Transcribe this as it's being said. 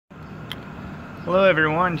Hello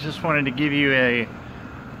everyone, just wanted to give you a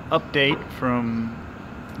update from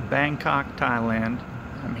Bangkok, Thailand.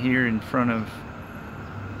 I'm here in front of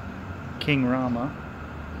King Rama,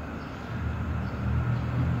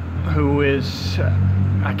 who is,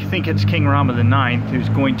 I think it's King Rama the Ninth, who's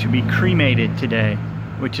going to be cremated today,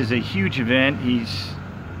 which is a huge event. He's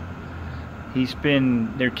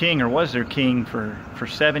been their king, or was their king, for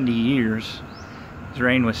 70 years. His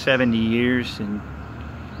reign was 70 years, and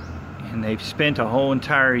they've spent a whole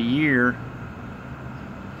entire year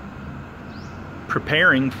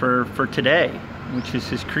preparing for today, which is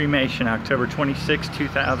his cremation, October 26,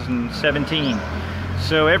 2017.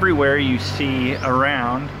 So everywhere you see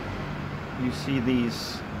around, you see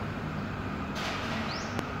these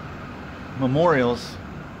memorials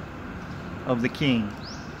of the king.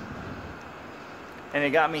 And it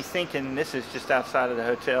got me thinking, this is just outside of the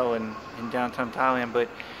hotel in downtown Thailand, but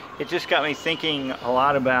it just got me thinking a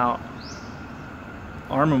lot about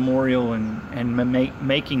our memorial and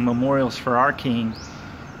making memorials for our king.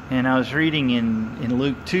 And I was reading in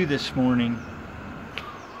Luke 2 this morning,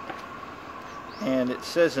 and it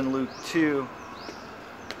says in Luke 2,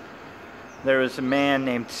 there was a man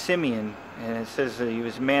named Simeon, and it says that he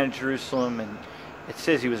was a man of Jerusalem, and it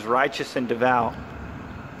says he was righteous and devout,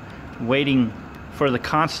 waiting for the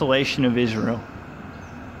consolation of Israel.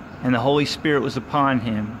 And the Holy Spirit was upon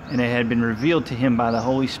him, and it had been revealed to him by the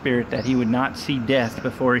Holy Spirit that he would not see death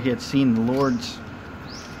before he had seen the Lord's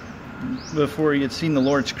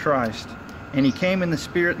Christ. And he came in the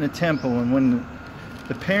Spirit in the temple, and when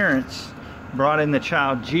the parents brought in the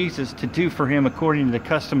child Jesus to do for him according to the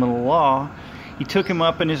custom of the law, he took him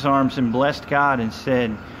up in his arms and blessed God and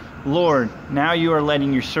said, "Lord, now you are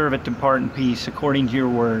letting your servant depart in peace according to your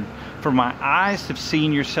word. For my eyes have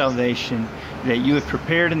seen your salvation, that you have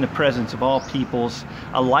prepared in the presence of all peoples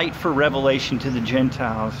a light for revelation to the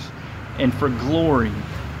Gentiles, and for glory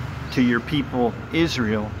to your people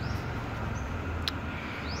Israel."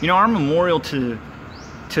 You know, our memorial to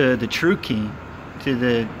the true King, to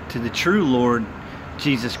the true Lord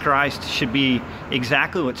Jesus Christ, should be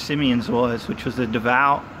exactly what Simeon's was, which was a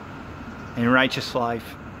devout and righteous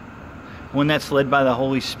life, one that's led by the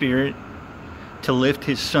Holy Spirit to lift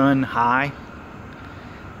his son high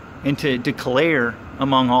and to declare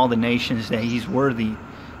among all the nations that he's worthy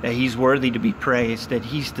to be praised, that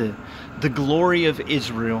he's the glory of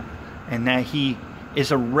Israel, and that he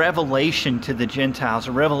is a revelation to the Gentiles,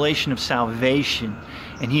 a revelation of salvation,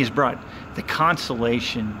 and he has brought the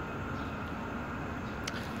consolation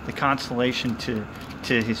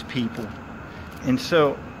to his people. And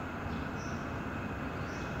so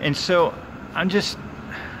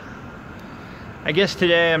I guess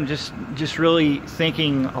today I'm just really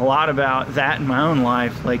thinking a lot about that in my own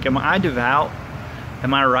life. Like, am I devout?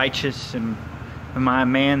 Am I righteous? Am I a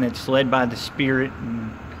man that's led by the Spirit and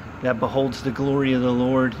that beholds the glory of the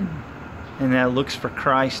Lord and that looks for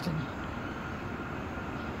Christ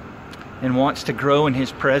and wants to grow in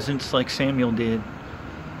his presence like Samuel did?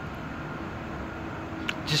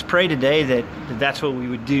 Just pray today that that's what we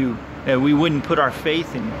would do, that we wouldn't put our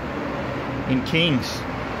faith in kings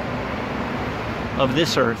of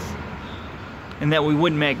this earth, and that we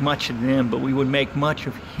wouldn't make much of them, but we would make much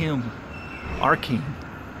of him, our King,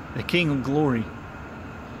 the King of glory,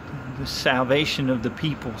 the salvation of the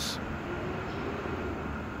peoples.